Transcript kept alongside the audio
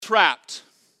trapped.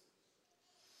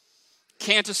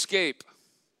 Can't escape.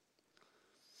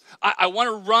 I want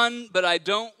to run, but I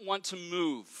don't want to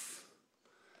move.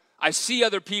 I see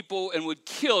other people and would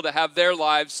kill to have their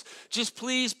lives. Just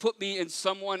please put me in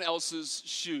someone else's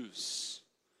shoes.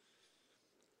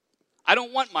 I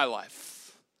don't want my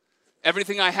life.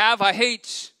 Everything I have, I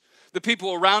hate. The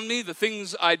people around me, the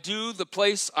things I do, the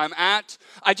place I'm at.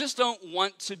 I just don't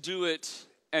want to do it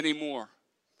anymore.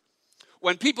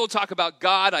 When people talk about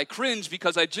God, I cringe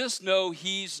because I just know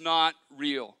he's not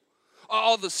real.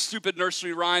 All the stupid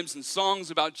nursery rhymes and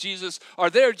songs about Jesus are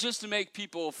there just to make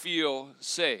people feel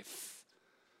safe.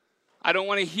 I don't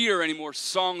want to hear any more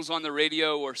songs on the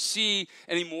radio or see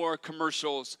any more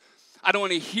commercials. I don't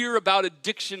want to hear about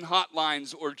addiction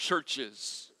hotlines or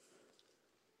churches.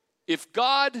 If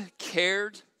God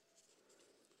cared,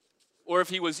 or if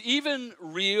he was even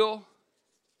real,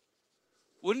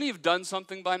 wouldn't he have done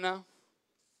something by now?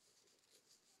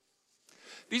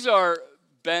 These are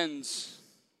Ben's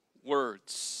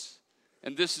words,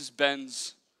 and this is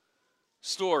Ben's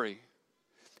story.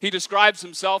 He describes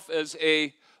himself as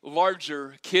a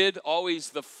larger kid, always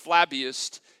the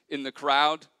flabbiest in the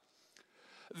crowd.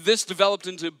 This developed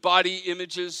into body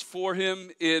images for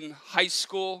him in high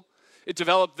school. It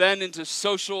developed then into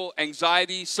social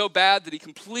anxiety, so bad that he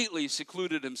completely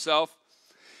secluded himself.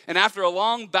 And after a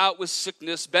long bout with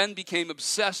sickness, Ben became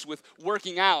obsessed with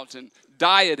working out and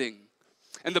dieting.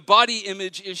 And the body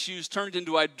image issues turned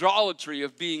into idolatry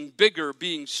of being bigger,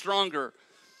 being stronger.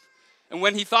 And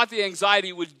when he thought the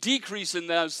anxiety would decrease in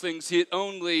those things, it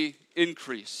only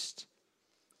increased.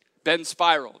 Ben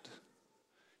spiraled.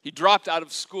 He dropped out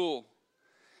of school,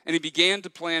 and he began to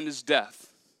plan his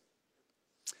death.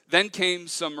 Then came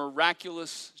some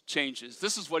miraculous changes.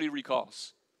 This is what he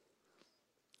recalls.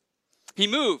 He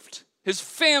moved. His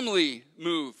family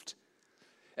moved.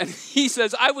 And he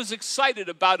says, I was excited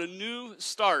about a new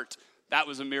start. That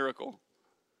was a miracle.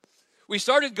 We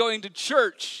started going to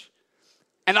church,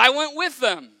 and I went with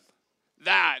them.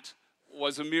 That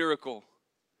was a miracle.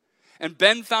 And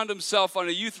Ben found himself on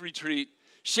a youth retreat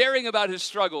sharing about his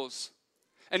struggles.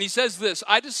 And he says this,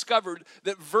 I discovered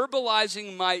that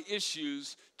verbalizing my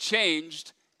issues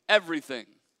changed everything.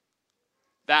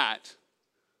 That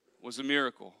was a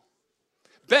miracle.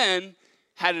 Ben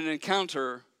had an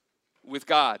encounter with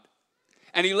God.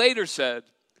 And he later said,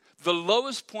 the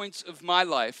lowest points of my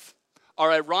life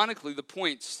are ironically the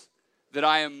points that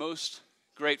I am most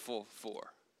grateful for.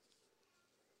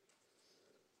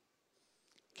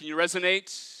 Can you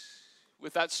resonate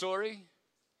with that story?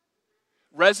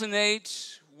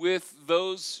 Resonate with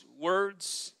those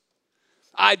words?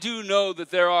 I do know that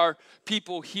there are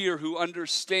people here who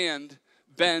understand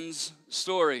Ben's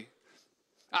story.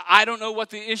 I don't know what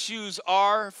the issues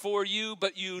are for you,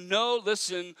 but you know,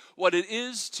 listen, what it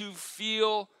is to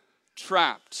feel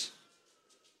trapped.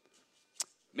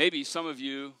 Maybe some of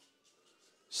you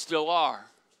still are.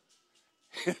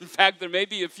 In fact, there may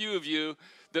be a few of you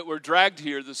that were dragged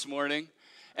here this morning,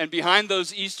 and behind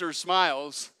those Easter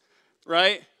smiles,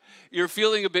 right, you're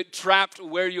feeling a bit trapped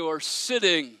where you're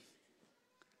sitting.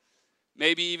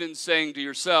 Maybe even saying to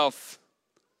yourself,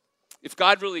 if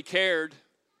God really cared,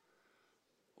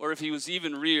 or if he was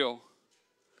even real,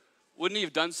 wouldn't he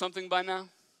have done something by now?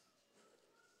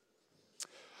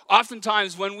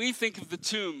 Oftentimes, when we think of the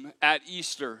tomb at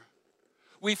Easter,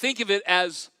 we think of it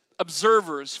as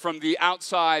observers from the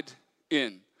outside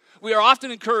in. We are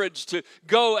often encouraged to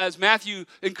go, as Matthew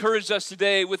encouraged us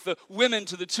today, with the women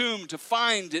to the tomb to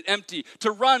find it empty,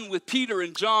 to run with Peter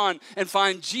and John and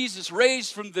find Jesus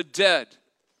raised from the dead.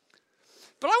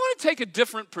 But I want to take a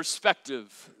different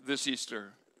perspective this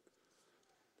Easter.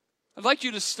 I'd like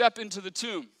you to step into the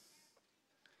tomb.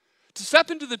 To step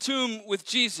into the tomb with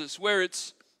Jesus where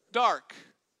it's dark,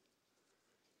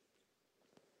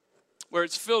 where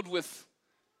it's filled with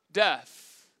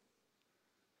death,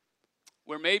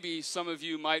 where maybe some of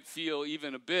you might feel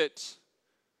even a bit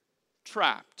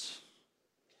trapped.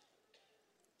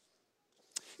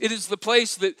 It is the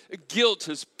place that guilt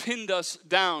has pinned us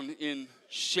down in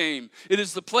shame. It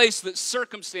is the place that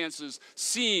circumstances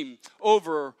seem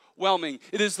overwhelming.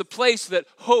 It is the place that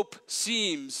hope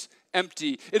seems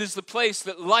empty. It is the place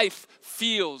that life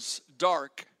feels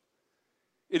dark.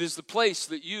 It is the place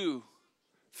that you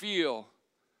feel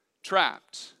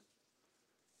trapped.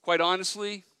 Quite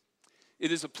honestly,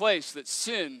 it is a place that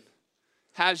sin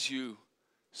has you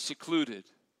secluded.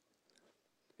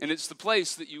 And it's the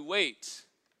place that you wait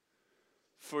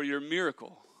for your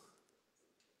miracle.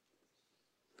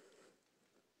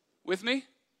 With me?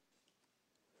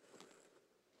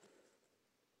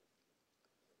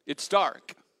 It's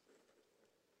dark.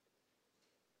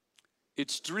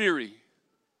 It's dreary.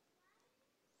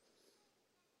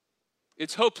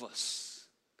 it's hopeless.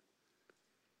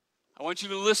 I want you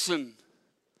to listen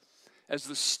as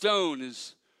the stone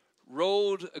is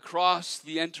rolled across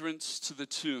the entrance to the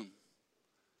tomb.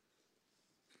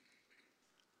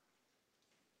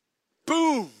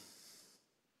 Boom!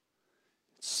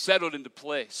 It's settled into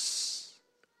place.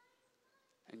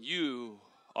 And you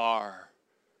are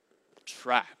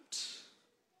trapped.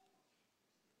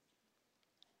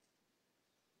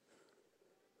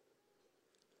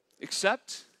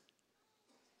 Except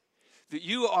that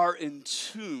you are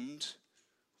entombed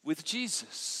with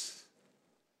Jesus.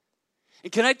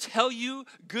 And can I tell you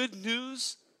good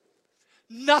news?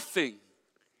 Nothing,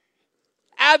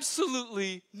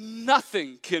 absolutely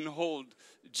nothing can hold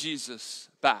Jesus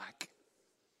back.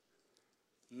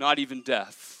 Not even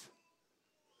death.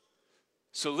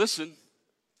 So listen,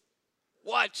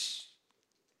 watch.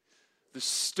 The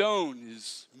stone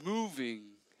is moving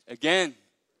again.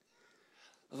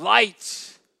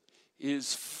 Light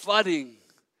is flooding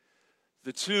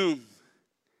the tomb,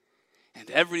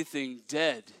 and everything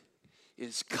dead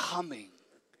is coming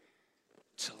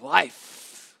to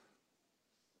life.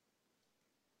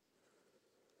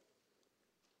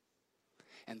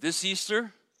 And this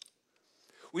Easter,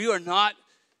 we are not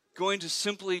going to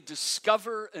simply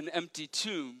discover an empty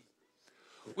tomb.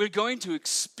 We're going to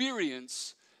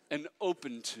experience an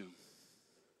open tomb.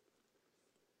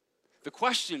 The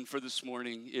question for this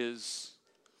morning is,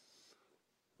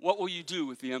 what will you do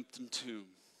with the empty tomb?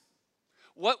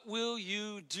 What will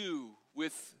you do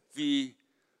with the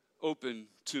open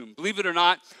tomb? Believe it or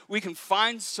not, we can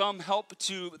find some help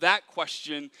to that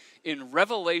question in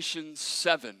Revelation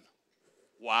 7.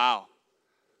 Wow.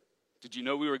 Did you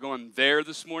know we were going there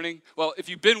this morning? Well, if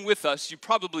you've been with us, you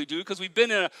probably do, because we've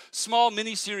been in a small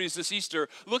mini-series this Easter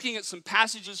looking at some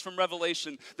passages from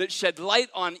Revelation that shed light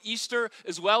on Easter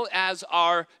as well as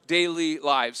our daily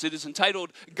lives. It is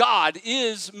entitled, God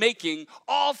is Making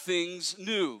All Things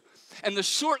New. And the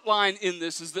short line in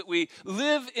this is that we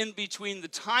live in between the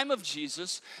time of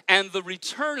Jesus and the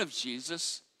return of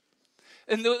Jesus,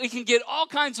 and that we can get all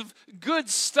kinds of good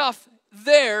stuff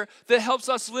there that helps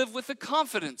us live with the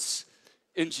confidence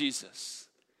in Jesus.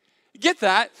 Get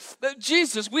that? That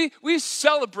Jesus, we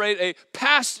celebrate a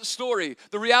past story,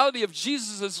 the reality of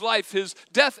Jesus' life, his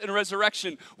death and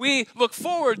resurrection. We look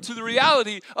forward to the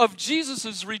reality of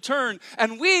Jesus' return,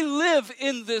 and we live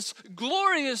in this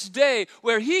glorious day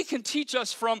where he can teach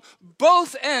us from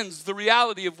both ends the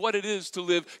reality of what it is to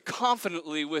live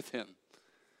confidently with him.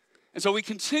 And so we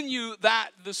continue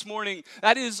that this morning.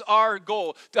 That is our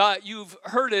goal. You've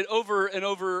heard it over and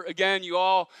over again. You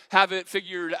all have it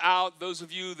figured out. Those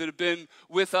of you that have been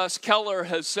with us, Keller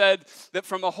has said that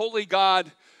from a holy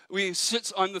God, we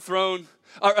sits on the throne,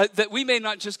 that we may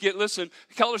not just get, listen,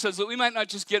 Keller says that we might not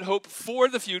just get hope for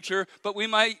the future, but we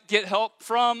might get help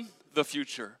from the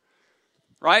future,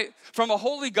 right? From a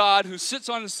holy God who sits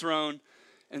on his throne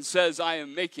and says, I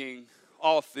am making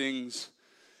all things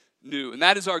new. And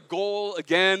that is our goal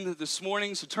again this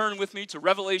morning. So turn with me to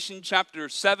Revelation chapter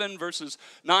 7, verses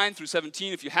 9 through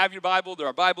 17. If you have your Bible, there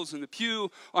are Bibles in the pew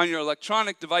on your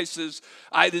electronic devices.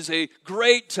 It is a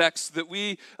great text that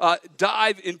we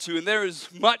dive into. And there is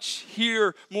much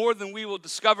here, more than we will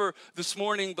discover this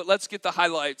morning. But let's get the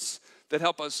highlights that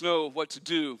help us know what to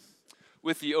do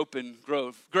with the open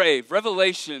grave.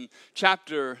 Revelation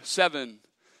chapter 7,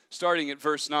 starting at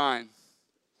verse 9.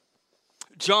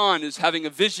 John is having a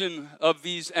vision of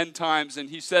these end times, and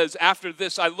he says, after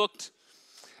this I looked,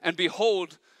 and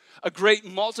behold, a great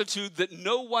multitude that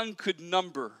no one could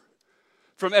number,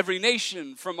 from every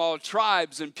nation, from all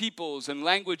tribes and peoples and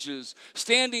languages,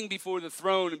 standing before the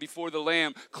throne and before the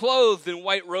Lamb, clothed in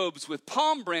white robes with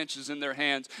palm branches in their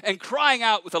hands, and crying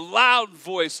out with a loud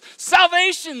voice,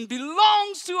 salvation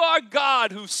belongs to our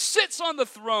God who sits on the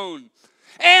throne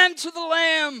and to the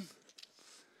Lamb.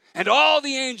 And all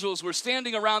the angels were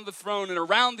standing around the throne and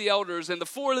around the elders and the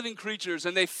four living creatures,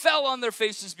 and they fell on their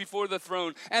faces before the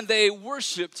throne, and they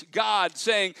worshiped God,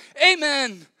 saying,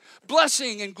 Amen.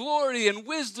 Blessing and glory and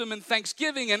wisdom and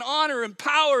thanksgiving and honor and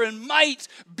power and might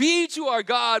be to our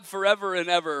God forever and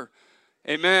ever.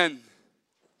 Amen.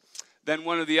 Then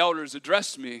one of the elders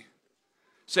addressed me,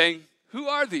 saying, Who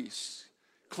are these,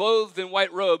 clothed in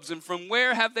white robes, and from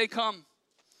where have they come?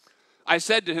 I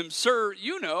said to him, Sir,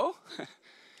 you know.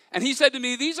 And he said to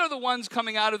me, these are the ones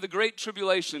coming out of the great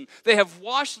tribulation. They have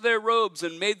washed their robes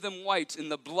and made them white in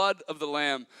the blood of the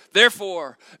Lamb.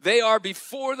 Therefore, they are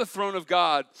before the throne of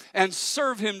God and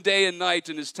serve him day and night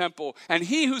in his temple. And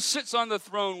he who sits on the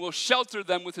throne will shelter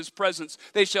them with his presence.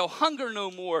 They shall hunger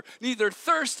no more, neither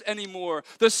thirst any more.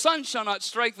 The sun shall not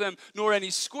strike them, nor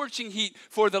any scorching heat.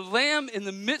 For the Lamb in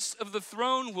the midst of the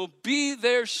throne will be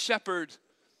their shepherd,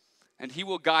 and he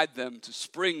will guide them to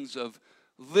springs of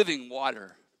living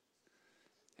water.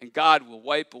 And God will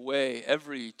wipe away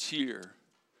every tear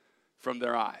from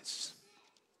their eyes.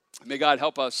 May God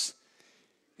help us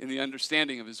in the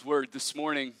understanding of his word. This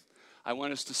morning, I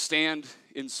want us to stand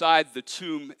inside the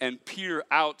tomb and peer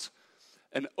out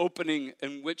an opening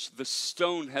in which the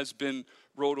stone has been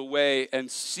rolled away, and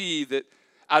see that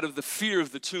out of the fear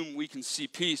of the tomb, we can see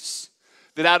peace.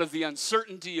 That out of the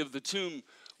uncertainty of the tomb,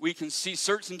 we can see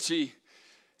certainty.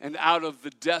 And out of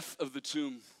the death of the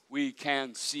tomb, we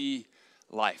can see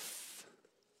life.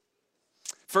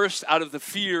 First, out of the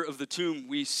fear of the tomb,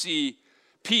 we see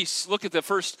peace. Look at the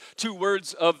first two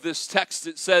words of this text.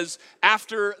 It says,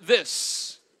 after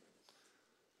this.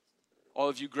 All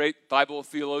of you great Bible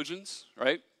theologians,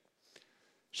 right,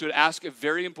 should ask a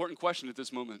very important question at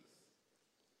this moment.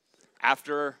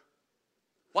 After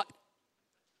what?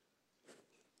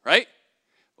 Right?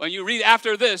 When you read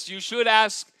after this, you should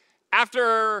ask,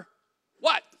 after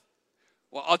what?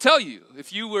 Well, I'll tell you,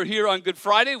 if you were here on Good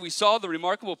Friday, we saw the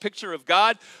remarkable picture of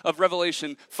God of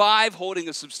Revelation 5 holding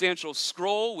a substantial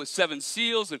scroll with 7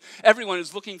 seals, and everyone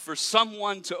is looking for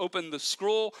someone to open the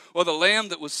scroll. Well, the Lamb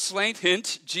that was slain,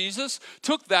 hint, Jesus,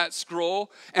 took that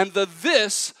scroll, and the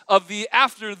this of the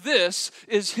after this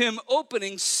is him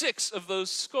opening 6 of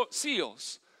those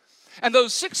seals. And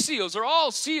those 6 seals are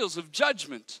all seals of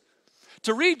judgment.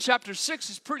 To read chapter 6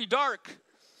 is pretty dark.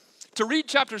 To read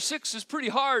chapter 6 is pretty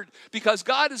hard because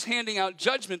God is handing out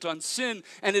judgment on sin,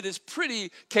 and it is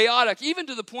pretty chaotic, even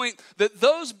to the point that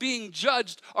those being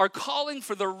judged are calling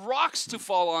for the rocks to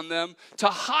fall on them to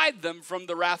hide them from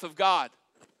the wrath of God.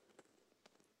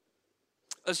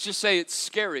 Let's just say it's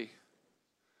scary,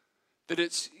 that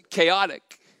it's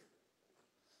chaotic.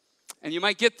 And you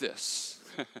might get this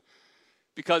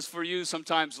because for you,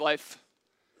 sometimes life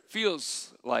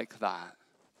feels like that.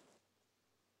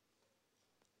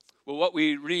 Well, what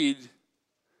we read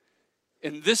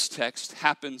in this text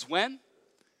happens when?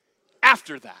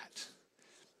 After that.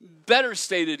 Better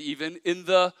stated even, in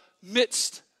the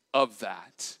midst of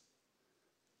that.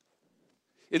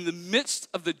 In the midst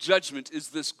of the judgment is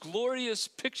this glorious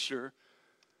picture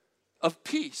of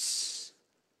peace.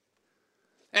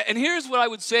 And here's what I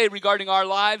would say regarding our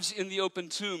lives in the open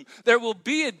tomb. There will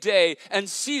be a day and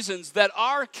seasons that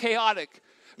are chaotic,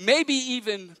 maybe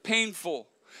even painful.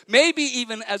 Maybe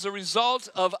even as a result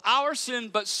of our sin,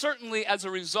 but certainly as a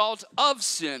result of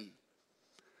sin.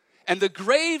 And the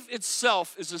grave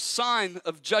itself is a sign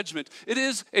of judgment. It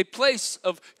is a place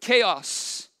of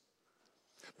chaos.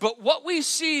 But what we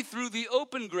see through the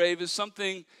open grave is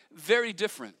something very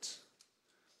different.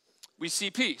 We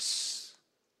see peace.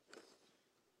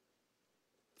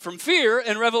 From fear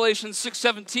in Revelation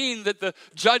 6:17 that the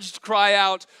judged cry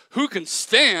out, "Who can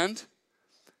stand?"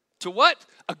 To what?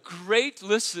 A great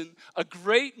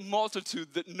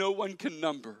multitude that no one can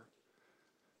number.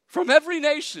 From every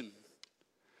nation,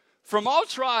 from all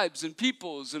tribes and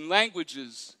peoples and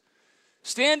languages,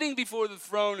 standing before the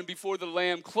throne and before the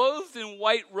Lamb, clothed in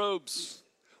white robes,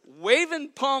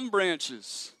 waving palm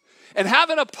branches, and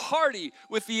having a party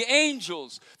with the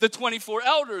angels, the 24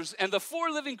 elders, and the 4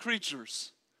 living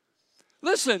creatures.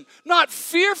 Listen, not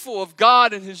fearful of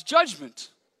God and his judgment,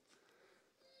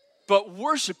 but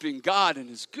worshiping God in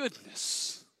his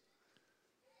goodness.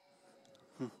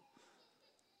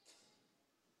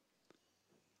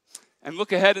 And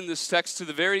look ahead in this text to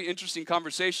the very interesting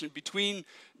conversation between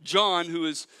John, who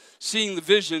is seeing the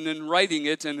vision and writing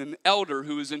it, and an elder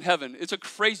who is in heaven. It's a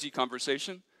crazy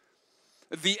conversation.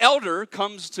 The elder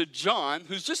comes to John,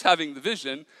 who's just having the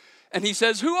vision, and he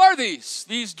says, "Who are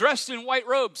these dressed in white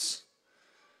robes?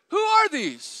 Who are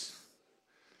these?"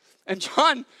 And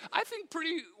John, I think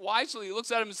pretty wisely,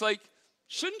 looks at him and is like,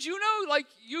 shouldn't you know? Like,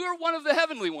 you're one of the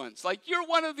heavenly ones. Like, you're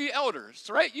one of the elders,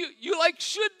 right? You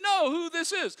should know who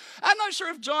this is. I'm not sure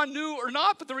if John knew or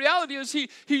not, but the reality is he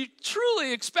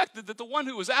truly expected that the one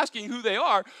who was asking who they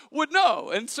are would know.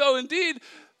 And so, indeed,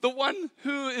 the one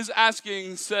who is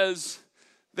asking says,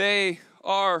 they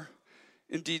are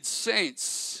indeed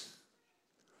saints.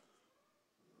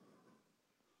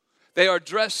 They are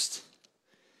dressed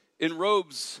in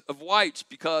robes of white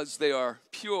because they are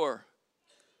pure.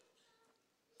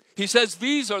 He says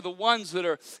these are the ones that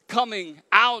are coming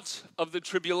out of the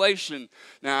tribulation.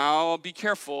 Now, be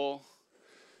careful.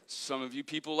 Some of you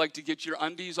people like to get your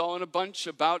undies all in a bunch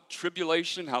about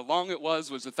tribulation, how long it was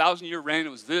 1,000-year reign, it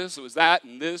was this, it was that,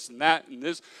 and this, and that, and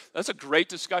this. That's a great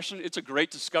discussion. It's a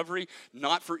great discovery,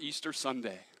 not for Easter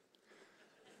Sunday.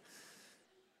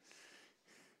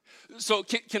 So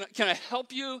can I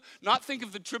help you not think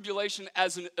of the tribulation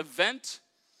as an event,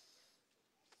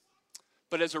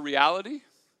 but as a reality?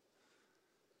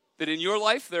 That in your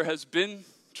life there has been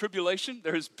tribulation,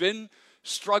 there has been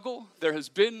struggle, there has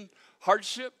been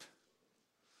hardship.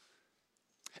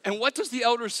 And what does the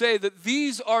elder say? That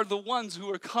these are the ones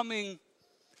who are coming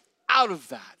out of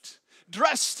that,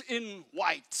 dressed in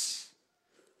white.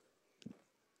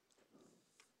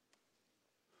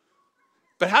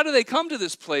 But how do they come to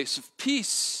this place of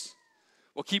peace?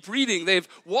 Well, keep reading. They've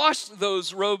washed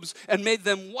those robes and made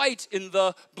them white in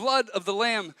the blood of the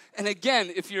Lamb. And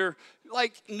again, if you're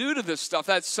new to this stuff,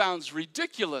 that sounds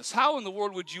ridiculous. How in the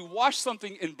world would you wash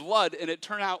something in blood and it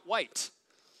turn out white?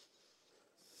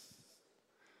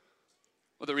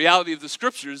 Well, the reality of the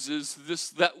scriptures is this,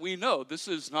 that we know. This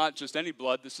is not just any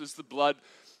blood. This is the blood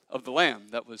of the Lamb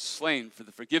that was slain for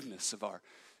the forgiveness of our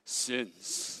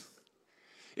sins.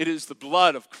 It is the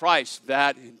blood of Christ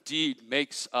that indeed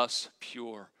makes us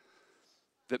pure,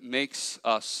 that makes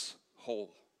us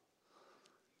whole.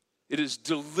 It has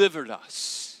delivered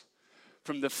us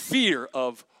from the fear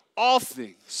of all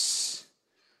things,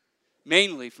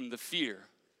 mainly from the fear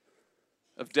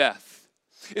of death.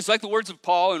 It's like the words of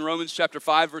Paul in Romans chapter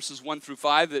 5, verses 1 through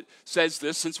 5 that says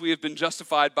this: since we have been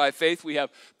justified by faith, we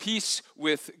have peace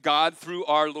with God through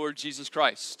our Lord Jesus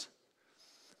Christ.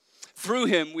 Through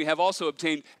him, we have also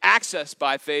obtained access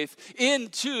by faith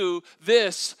into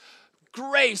this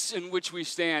grace in which we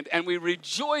stand, and we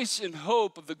rejoice in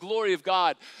hope of the glory of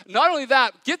God. Not only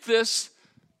that, get this,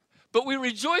 but we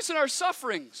rejoice in our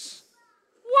sufferings.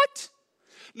 What?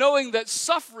 Knowing that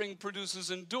suffering produces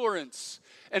endurance,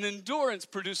 and endurance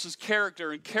produces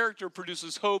character, and character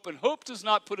produces hope, and hope does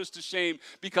not put us to shame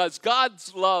because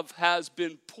God's love has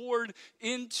been poured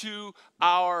into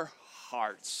our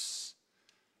hearts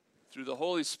through the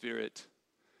Holy Spirit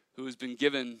who has been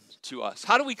given to us.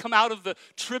 How do we come out of the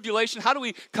tribulation? How do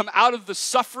we come out of the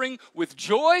suffering with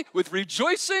joy, with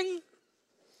rejoicing?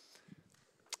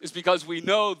 It's because we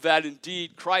know that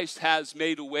indeed Christ has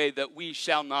made a way that we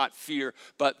shall not fear,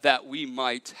 but that we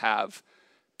might have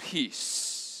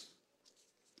peace.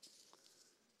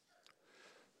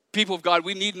 People of God,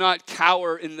 we need not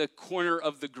cower in the corner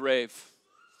of the grave.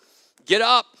 Get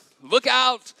up, look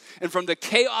out, and from the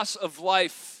chaos of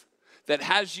life that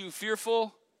has you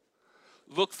fearful,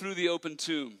 look through the open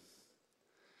tomb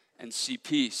and see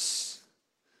peace.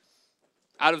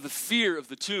 Out of the fear of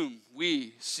the tomb,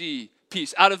 we see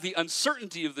peace. Out of the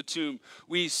uncertainty of the tomb,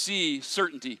 we see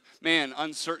certainty. Man,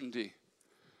 uncertainty.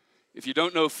 If you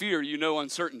don't know fear, you know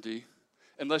uncertainty,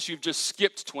 unless you've just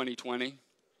skipped 2020.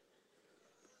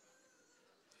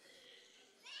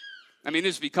 I mean,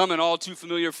 it's become an all too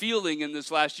familiar feeling in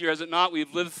this last year, has it not?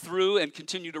 We've lived through and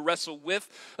continue to wrestle with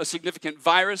a significant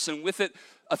virus, and with it,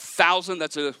 1,000,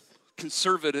 that's a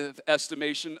conservative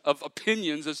estimation of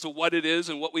opinions as to what it is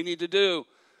and what we need to do.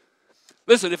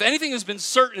 Listen, if anything has been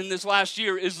certain in this last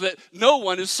year, is that no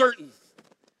one is certain.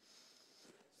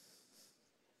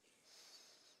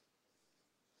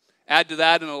 Add to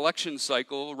that an election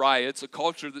cycle, riots, a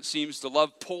culture that seems to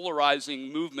love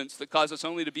polarizing movements that cause us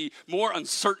only to be more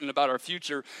uncertain about our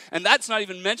future. And that's not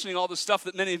even mentioning all the stuff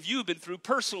that many of you have been through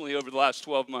personally over the last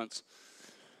 12 months.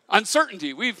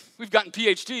 Uncertainty. We've gotten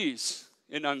PhDs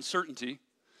in uncertainty.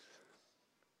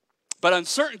 But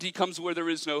uncertainty comes where there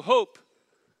is no hope.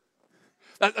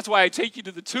 That's why I take you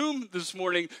to the tomb this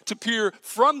morning, to peer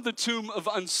from the tomb of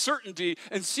uncertainty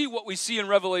and see what we see in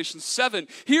Revelation 7.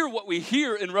 Hear what we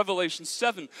hear in Revelation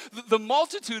 7. The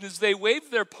multitude, as they wave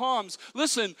their palms,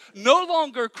 listen, no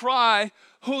longer cry,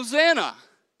 Hosanna.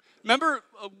 Remember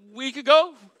a week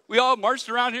ago? We all marched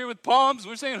around here with palms.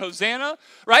 We're saying Hosanna,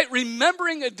 right?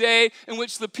 Remembering a day in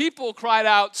which the people cried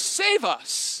out, save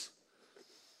us.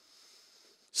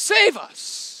 Save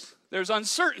us. There's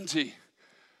uncertainty.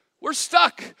 We're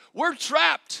stuck. We're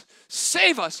trapped.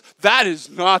 Save us. That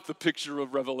is not the picture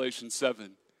of Revelation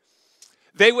 7.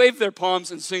 They wave their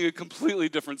palms and sing a completely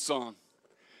different song.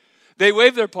 They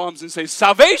wave their palms and say,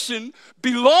 salvation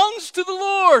belongs to the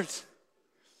Lord.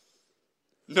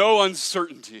 No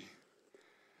uncertainty,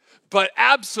 but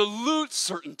absolute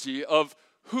certainty of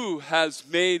who has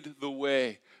made the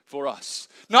way for us.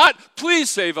 Not, please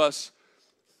save us,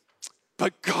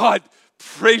 but God,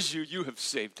 praise you, you have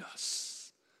saved us.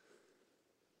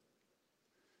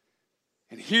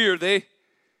 And here they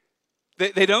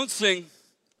They don't sing,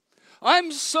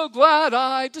 I'm so glad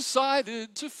I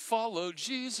decided to follow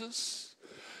Jesus.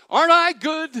 Aren't I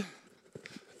good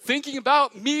thinking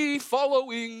about me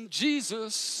following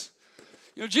Jesus?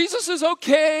 You know, Jesus is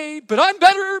okay, but I'm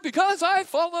better because I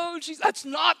follow Jesus. That's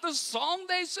not the song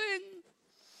they sing.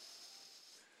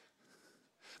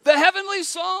 The heavenly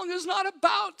song is not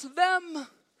about them.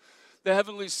 The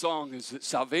heavenly song is that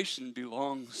salvation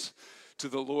belongs to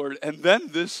the Lord. And then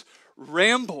this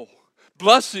ramble,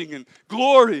 blessing and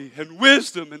glory and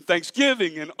wisdom and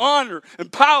thanksgiving and honor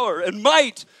and power and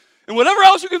might and whatever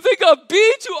else you can think of,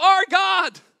 be to our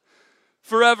God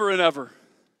forever and ever.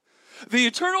 The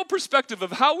eternal perspective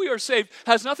of how we are saved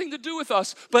has nothing to do with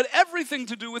us, but everything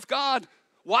to do with God.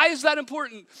 Why is that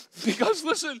important? Because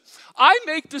listen, I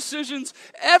make decisions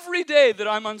every day that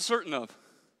I'm uncertain of.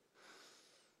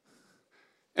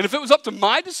 And if it was up to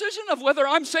my decision of whether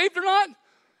I'm saved or not,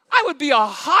 I would be a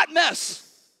hot mess.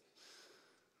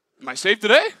 Am I saved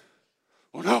today?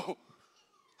 Oh no,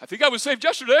 I think I was saved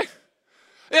yesterday.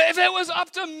 If it was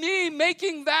up to me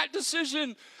making that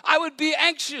decision, I would be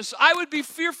anxious, I would be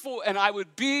fearful, and I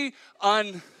would be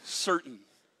uncertain.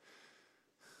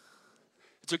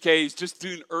 It's okay, he's just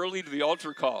doing early to the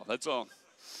altar call, that's all.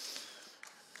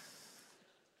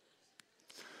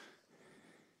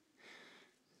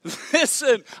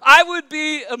 Listen, I would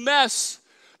be a mess,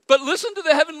 but listen to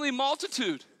the heavenly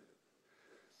multitude.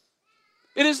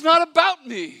 It is not about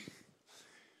me.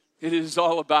 It is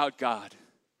all about God.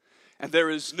 And there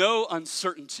is no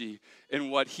uncertainty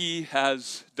in what he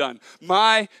has done.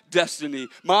 My destiny,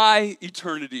 my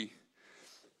eternity,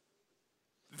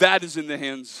 that is in the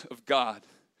hands of God,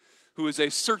 who is a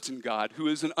certain God, who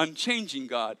is an unchanging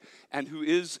God, and who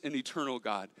is an eternal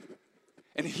God.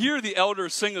 And here the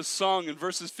elders sing a song in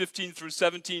verses 15 through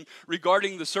 17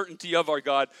 regarding the certainty of our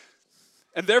God,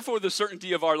 and therefore the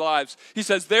certainty of our lives. He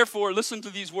says, therefore, listen to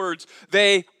these words,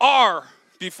 they are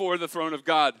before the throne of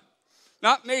God.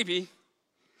 Not maybe.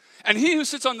 And he who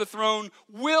sits on the throne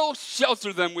will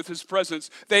shelter them with his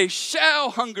presence. They shall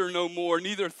hunger no more,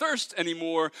 neither thirst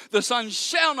anymore. The sun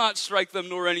shall not strike them,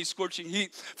 nor any scorching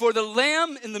heat. For the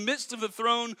Lamb in the midst of the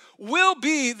throne will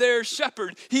be their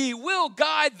shepherd. He will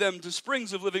guide them to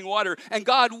springs of living water. And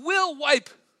God will wipe,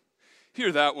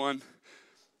 hear that one,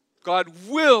 God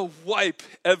will wipe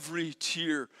every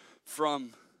tear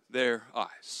from their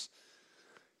eyes.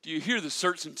 Do you hear the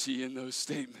certainty in those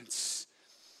statements?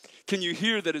 Can you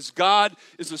hear that as God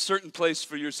is a certain place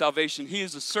for your salvation, he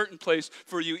is a certain place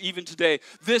for you even today.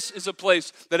 This is a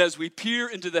place that as we peer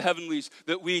into the heavenlies,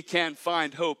 that we can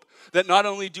find hope. That not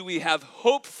only do we have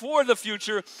hope for the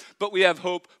future, but we have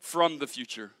hope from the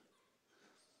future.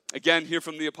 Again, here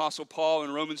from the Apostle Paul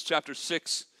in Romans chapter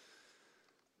 6.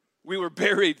 We were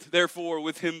buried, therefore,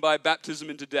 with him by baptism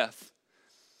into death,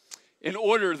 in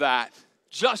order that,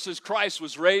 just as Christ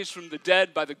was raised from the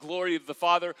dead by the glory of the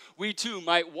Father, we too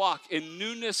might walk in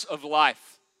newness of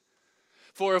life.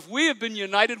 For if we have been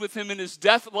united with him in his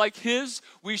death like his,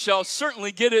 we shall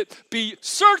certainly be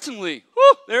certainly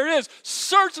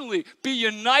be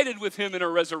united with him in a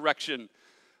resurrection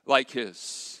like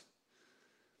his.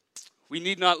 We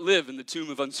need not live in the tomb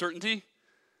of uncertainty,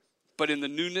 but in the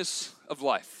newness of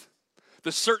life.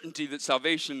 The certainty that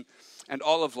salvation and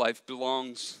all of life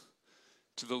belongs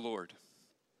to the Lord.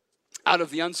 Out of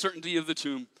the uncertainty of the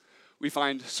tomb, we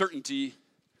find certainty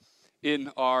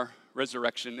in our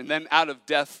resurrection. And then out of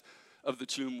death of the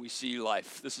tomb, we see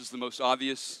life. This is the most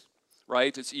obvious,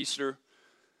 right? It's Easter.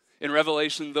 In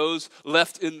Revelation, those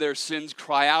left in their sins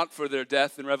cry out for their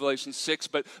death in Revelation 6,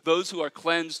 but those who are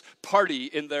cleansed party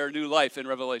in their new life in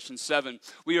Revelation 7.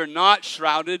 We are not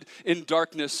shrouded in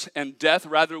darkness and death.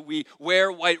 Rather, we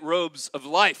wear white robes of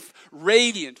life,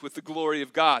 radiant with the glory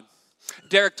of God.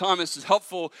 Derek Thomas is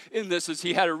helpful in this as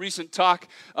he had a recent talk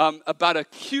about a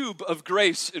cube of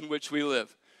grace in which we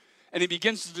live. And he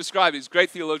begins to describe, he's a great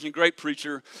theologian, great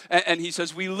preacher, and he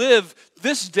says, we live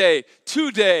this day,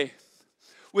 today,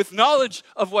 with knowledge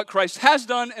of what Christ has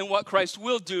done and what Christ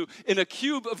will do in a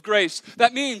cube of grace.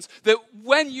 That means that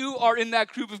when you are in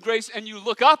that cube of grace and you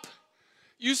look up,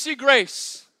 you see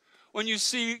grace. When you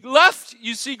see left,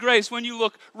 you see grace. When you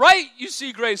look right, you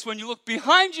see grace. When you look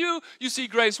behind you, you see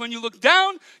grace. When you look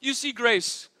down, you see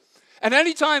grace. And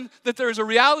anytime that there is a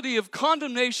reality of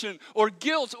condemnation or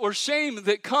guilt or shame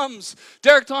that comes,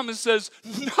 Derek Thomas says,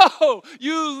 no,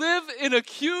 you live in a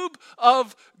cube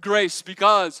of grace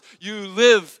because you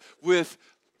live with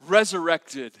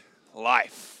resurrected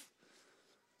life.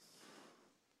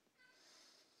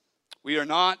 We are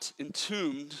not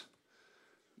entombed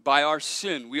by our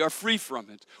sin. We are free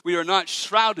from it. We are not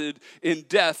shrouded in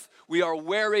death. We are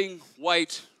wearing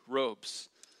white robes.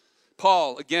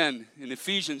 Paul, again, in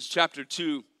Ephesians chapter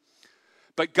 2,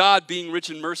 but God, being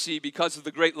rich in mercy, because of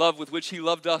the great love with which he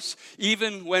loved us,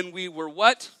 even when we were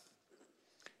what?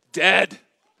 Dead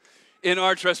in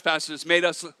our trespasses, made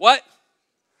us what?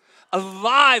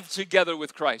 Alive together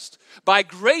with Christ. By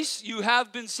grace you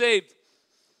have been saved.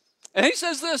 And he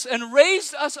says this, and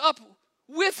raised us up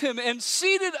with him and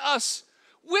seated us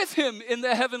with him in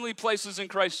the heavenly places in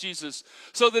Christ Jesus,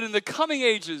 so that in the coming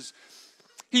ages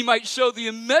he might show the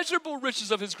immeasurable riches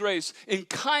of his grace in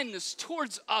kindness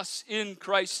towards us in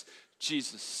Christ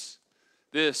Jesus.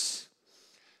 This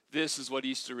is what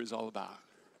Easter is all about.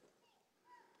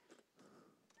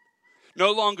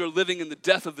 No longer living in the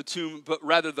death of the tomb, but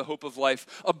rather the hope of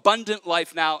life. Abundant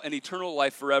life now and eternal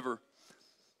life forever.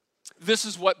 This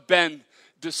is what Ben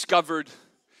discovered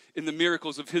in the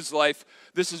miracles of his life.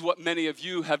 This is what many of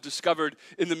you have discovered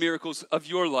in the miracles of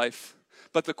your life.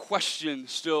 But the question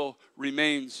still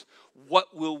remains,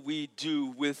 what will we do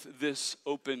with this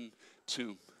open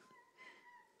tomb?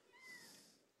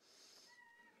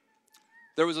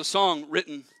 There was a song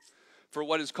written for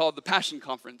what is called the Passion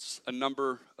Conference a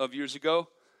number of years ago,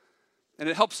 and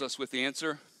it helps us with the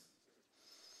answer.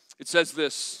 It says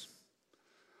this,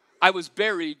 I was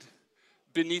buried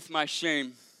beneath my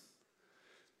shame.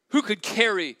 Who could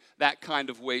carry that kind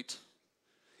of weight?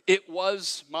 It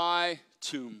was my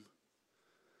tomb.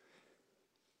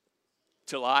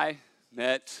 Till I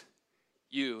met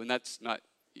you. And that's not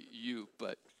you,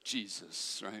 but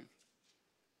Jesus, right?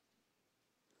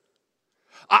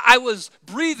 I was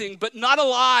breathing, but not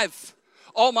alive.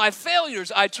 All my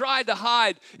failures I tried to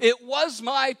hide. It was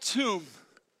my tomb.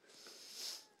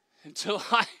 Until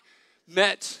I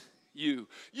met you.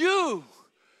 You,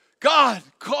 God,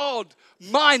 called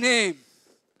my name.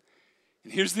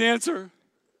 And here's the answer.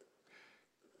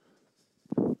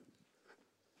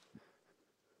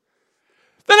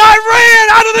 Then I ran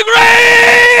out of the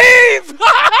grave!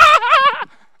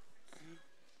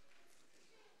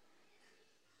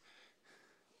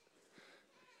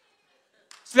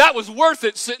 See, that was worth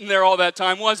it sitting there all that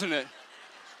time, wasn't it?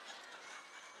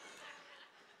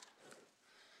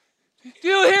 Do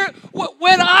you hear?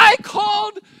 When I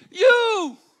called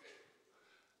you,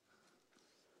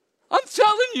 I'm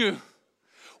telling you,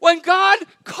 when God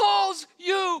calls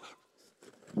you,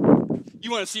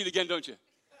 you want to see it again, don't you?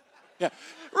 Yeah.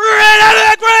 Ran out of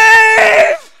the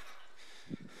grave!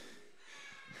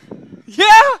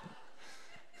 Yeah.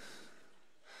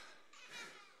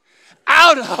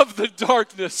 Out of the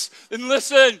darkness. And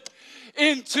listen,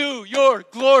 into your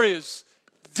glorious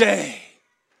day.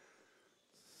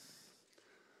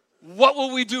 What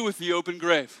will we do with the open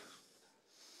grave?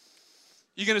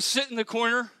 You going to sit in the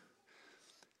corner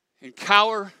and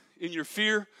cower in your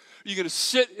fear? Are you going to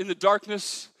sit in the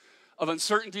darkness of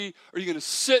uncertainty? Or are you going to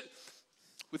sit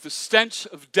with the stench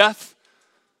of death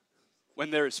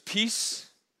when there is peace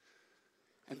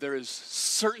and there is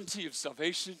certainty of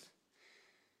salvation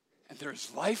and there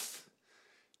is life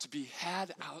to be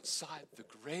had outside the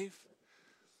grave?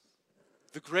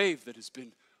 The grave that has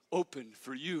been opened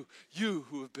for you, you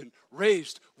who have been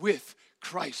raised with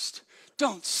Christ.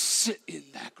 Don't sit in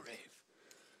that grave.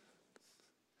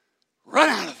 Run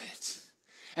out of it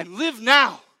and live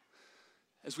now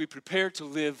as we prepare to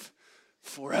live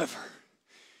forever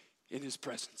in his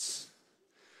presence.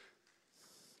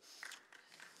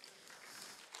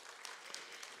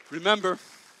 Remember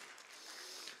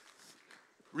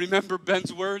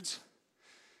Ben's words.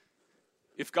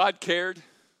 If God cared,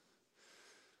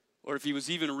 or if he was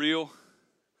even real,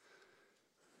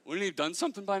 wouldn't he have done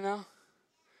something by now?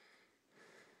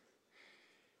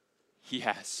 He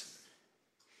has.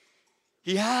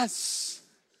 He has.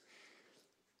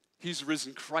 He's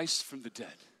risen Christ from the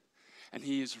dead. And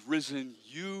he has risen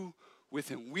you with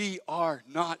him. We are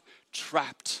not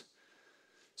trapped.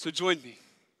 So join me.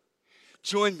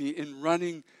 Join me in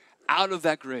running out of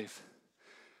that grave.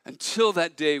 Until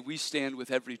that day, we stand with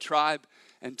every tribe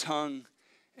and tongue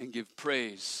and give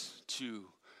praise to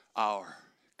our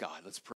God. Let's pray.